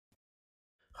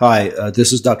Hi,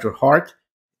 this is Dr. Hart,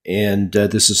 and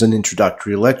this is an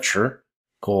introductory lecture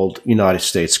called United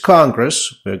States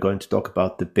Congress. We're going to talk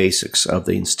about the basics of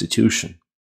the institution.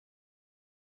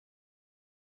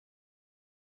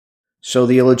 So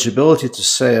the eligibility to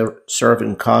serve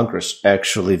in Congress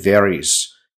actually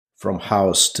varies from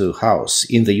house to house.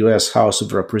 In the U.S. House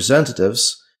of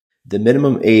Representatives, the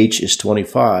minimum age is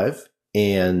 25,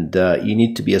 and you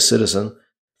need to be a citizen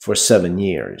for 7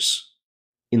 years.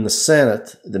 In the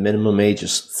Senate, the minimum age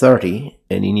is 30,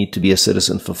 and you need to be a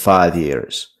citizen for 5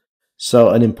 years.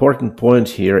 So an important point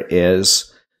here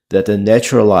is that a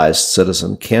naturalized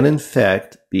citizen can in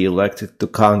fact be elected to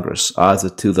Congress, either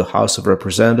to the House of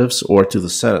Representatives or to the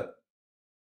Senate.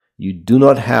 You do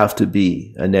not have to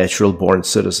be a natural-born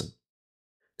citizen.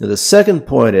 Now, the second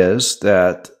point is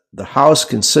that the House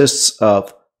consists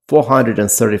of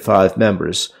 435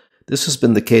 members. This has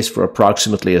been the case for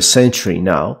approximately a century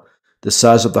now. The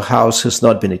size of the House has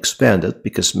not been expanded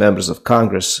because members of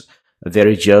Congress are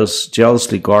very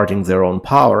jealously guarding their own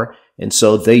power, and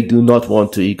so they do not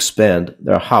want to expand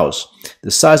their House.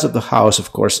 The size of the House,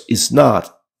 of course, is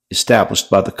not established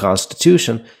by the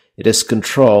Constitution. It is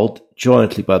controlled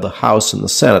jointly by the House and the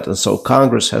Senate, and so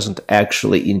Congress hasn't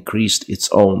actually increased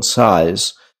its own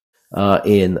size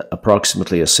in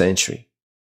approximately a century.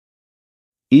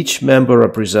 Each member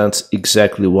represents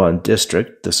exactly one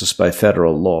district. This is by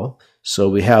federal law. So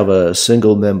we have a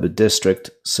single-member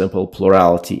district, simple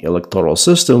plurality electoral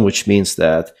system, which means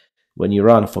that when you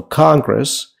run for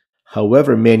Congress,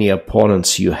 however many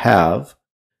opponents you have,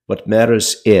 what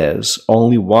matters is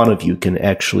only one of you can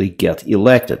actually get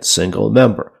elected, single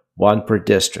member, one per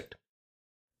district.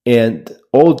 And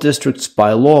all districts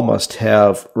by law must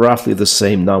have roughly the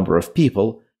same number of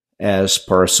people as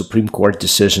per a Supreme Court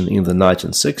decision in the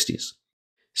 1960s.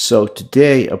 So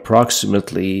today,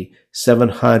 approximately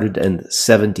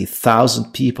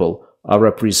 770,000 people are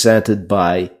represented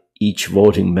by each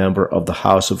voting member of the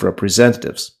House of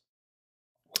Representatives.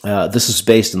 This is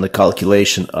based on the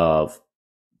calculation of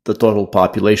the total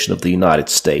population of the United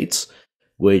States,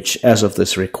 which, as of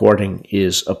this recording,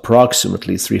 is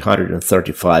approximately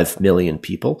 335 million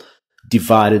people,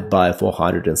 divided by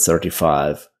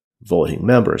 435 voting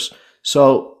members.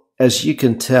 So, as you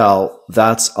can tell,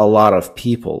 that's a lot of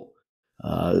people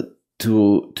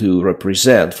to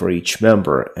represent for each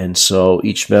member, and so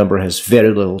each member has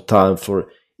very little time for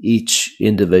each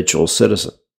individual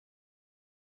citizen.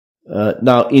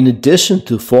 Now, in addition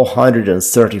to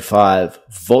 435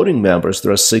 voting members,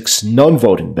 there are 6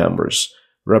 non-voting members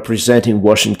representing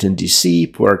Washington, D.C.,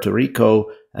 Puerto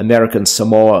Rico, American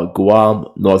Samoa, Guam,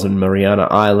 Northern Mariana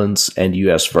Islands, and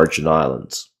U.S. Virgin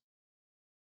Islands.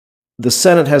 The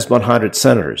Senate has 100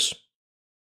 senators.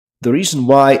 The reason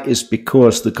why is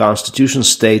because the Constitution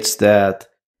states that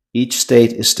each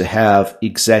state is to have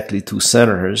exactly 2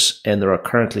 senators, and there are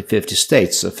currently 50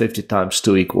 states, so 50 times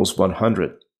 2 equals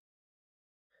 100.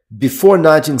 Before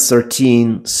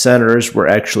 1913, senators were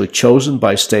actually chosen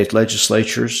by state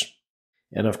legislatures,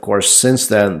 and of course, since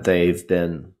then, they've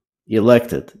been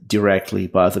elected directly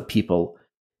by the people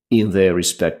in their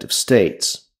respective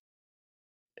states.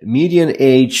 Median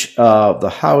age of the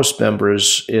House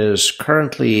members is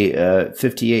currently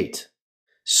 58.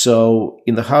 So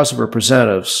in the House of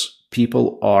Representatives,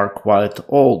 people are quite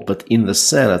old, but in the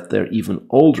Senate, they're even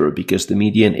older because the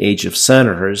median age of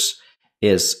senators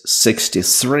is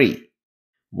 63.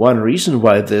 One reason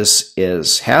why this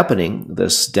is happening,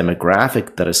 this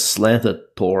demographic that is slanted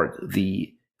toward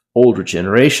the older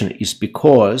generation, is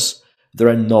because there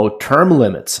are no term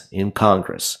limits in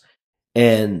Congress.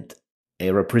 And a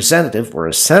representative or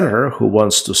a senator who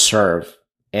wants to serve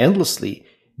endlessly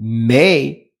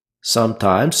may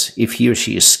sometimes, if he or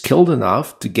she is skilled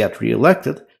enough to get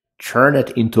reelected, turn it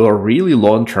into a really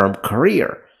long-term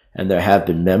career. And there have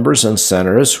been members and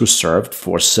senators who served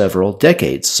for several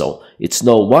decades. So it's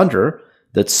no wonder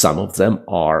that some of them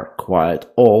are quite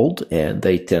old and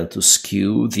they tend to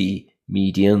skew the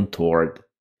median toward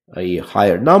a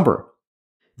higher number.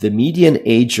 The median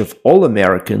age of all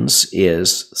Americans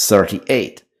is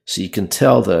 38. So you can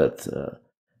tell that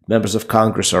members of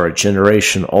Congress are a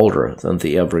generation older than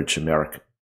the average American.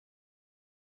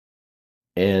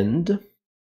 And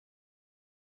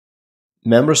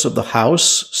members of the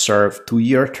House serve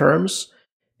 2-year terms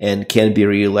and can be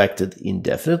reelected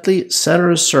indefinitely.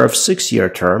 Senators serve 6-year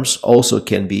terms, also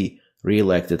can be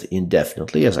reelected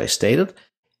indefinitely, as I stated.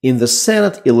 In the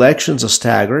Senate, elections are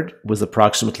staggered, with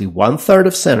approximately 1/3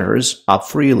 of senators up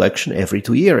for re-election every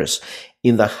 2 years.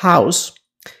 In the House,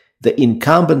 the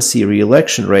incumbency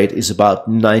re-election rate is about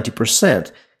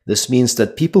 90%. This means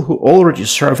that people who already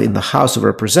serve in the House of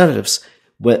Representatives,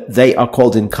 they are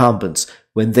called incumbents.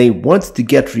 when they want to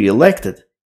get reelected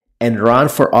and run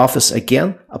for office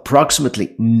again,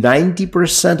 approximately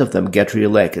 90% of them get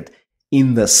reelected.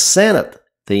 In the Senate,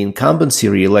 the incumbency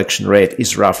reelection rate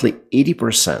is roughly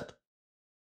 80%.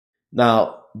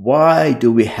 Now, why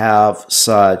do we have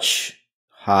such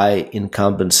high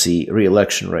incumbency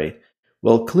reelection rate?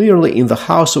 Well, clearly in the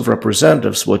House of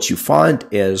Representatives, what you find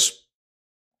is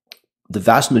the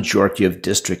vast majority of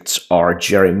districts are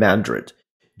gerrymandered.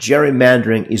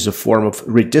 Gerrymandering is a form of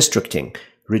redistricting.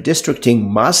 Redistricting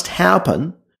must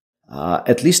happen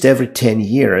at least every 10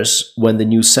 years when the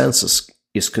new census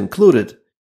is concluded,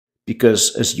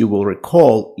 because, as you will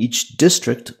recall, each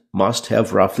district must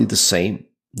have roughly the same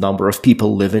number of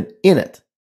people living in it.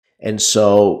 And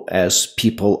so, as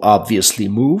people obviously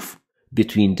move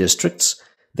between districts,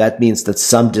 that means that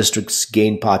some districts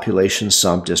gain population,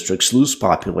 some districts lose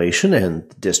population,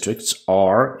 and districts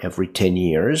are, every 10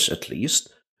 years at least,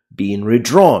 being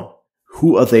redrawn.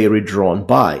 Who are they redrawn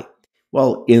by?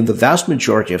 Well, in the vast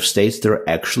majority of states, they're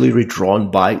actually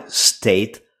redrawn by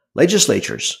state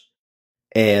legislatures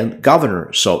and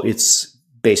governor. So it's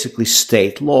basically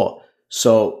state law.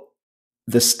 So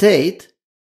the state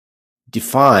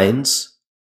defines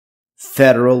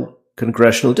federal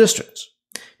congressional districts.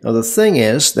 Now, the thing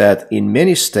is that in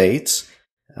many states,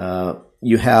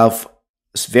 you have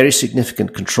very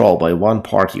significant control by one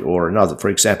party or another. For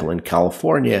example, in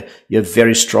California, you have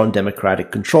very strong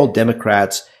Democratic control.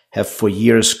 Democrats have for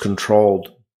years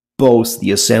controlled both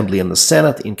the Assembly and the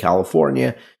Senate in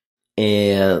California,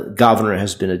 and governor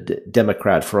has been a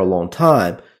Democrat for a long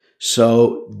time.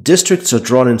 So districts are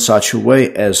drawn in such a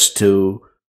way as to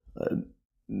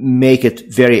make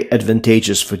it very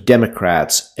advantageous for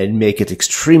Democrats and make it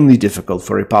extremely difficult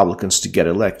for Republicans to get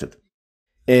elected.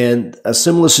 And a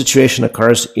similar situation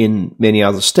occurs in many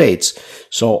other states.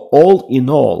 So all in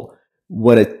all,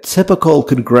 when a typical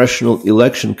congressional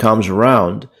election comes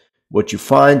around, what you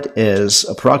find is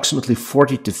approximately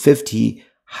 40 to 50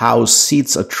 House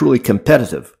seats are truly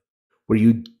competitive, where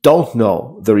you don't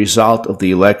know the result of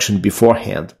the election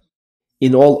beforehand.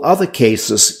 In all other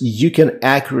cases, you can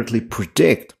accurately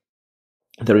predict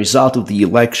the result of the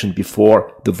election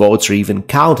before the votes are even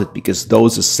counted, because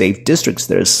those are safe districts.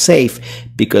 They're safe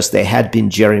because they had been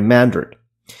gerrymandered.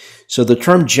 So the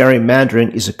term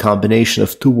gerrymandering is a combination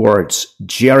of two words,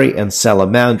 gerry and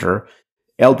salamander.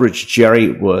 Elbridge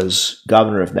Gerry was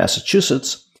governor of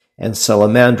Massachusetts, and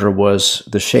salamander was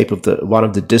the shape of one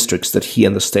of the districts that he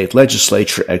and the state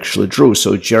legislature actually drew.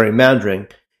 So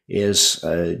gerrymandering is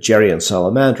gerry and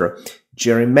salamander.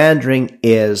 Gerrymandering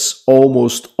is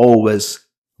almost always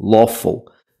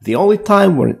lawful. The only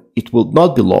time when it would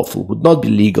not be lawful, would not be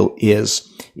legal, is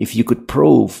if you could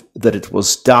prove that it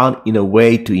was done in a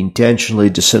way to intentionally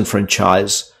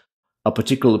disenfranchise a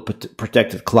particular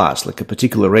protected class, like a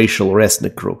particular racial or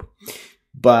ethnic group.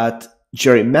 But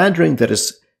gerrymandering that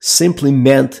is simply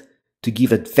meant to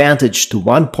give advantage to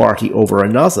one party over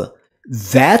another,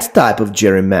 that type of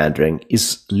gerrymandering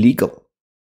is legal.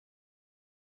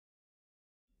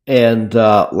 And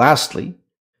lastly,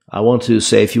 I want to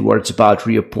say a few words about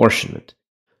reapportionment.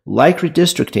 Like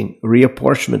redistricting,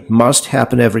 reapportionment must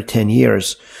happen every 10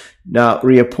 years. Now,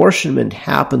 reapportionment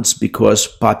happens because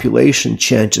population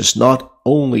changes not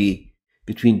only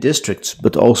between districts,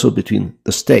 but also between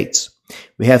the states.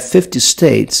 We have 50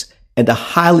 states and a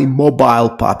highly mobile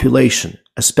population,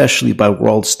 especially by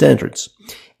world standards.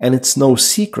 And it's no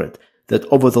secret that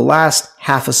over the last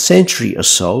half a century or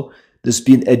so, there's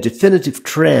been a definitive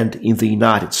trend in the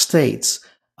United States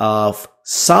of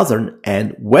southern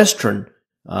and western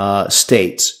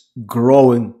states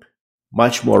growing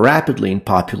much more rapidly in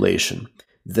population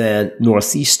than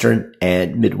northeastern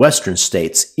and midwestern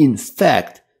states. In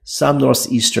fact, some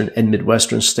northeastern and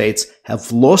midwestern states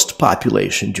have lost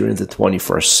population during the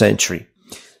 21st century.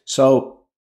 So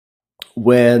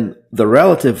when the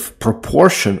relative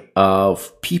proportion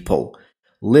of people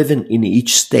living in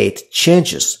each state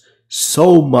changes,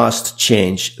 so must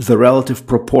change the relative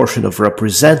proportion of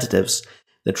representatives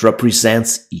that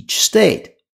represents each state.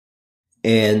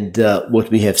 And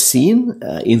what we have seen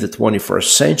in the 21st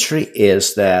century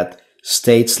is that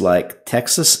states like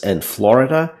Texas and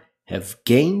Florida have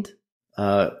gained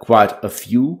quite a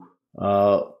few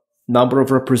number of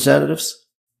representatives.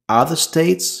 Other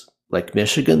states, like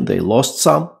Michigan, they lost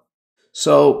some.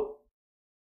 So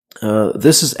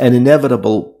this is an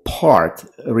inevitable part.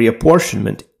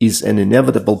 Reapportionment is an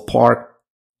inevitable part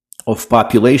of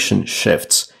population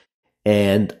shifts.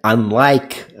 And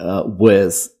unlike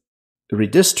with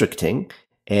redistricting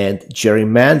and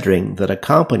gerrymandering that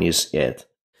accompanies it,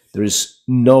 there is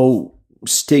no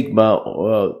stigma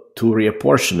to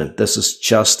reapportionment. This is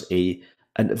just a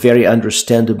a very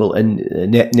understandable and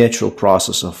natural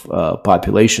process of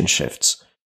population shifts.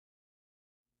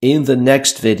 In the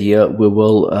next video, we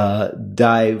will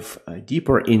dive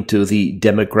deeper into the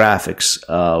demographics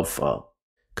of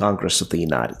Congress of the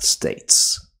United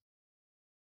States.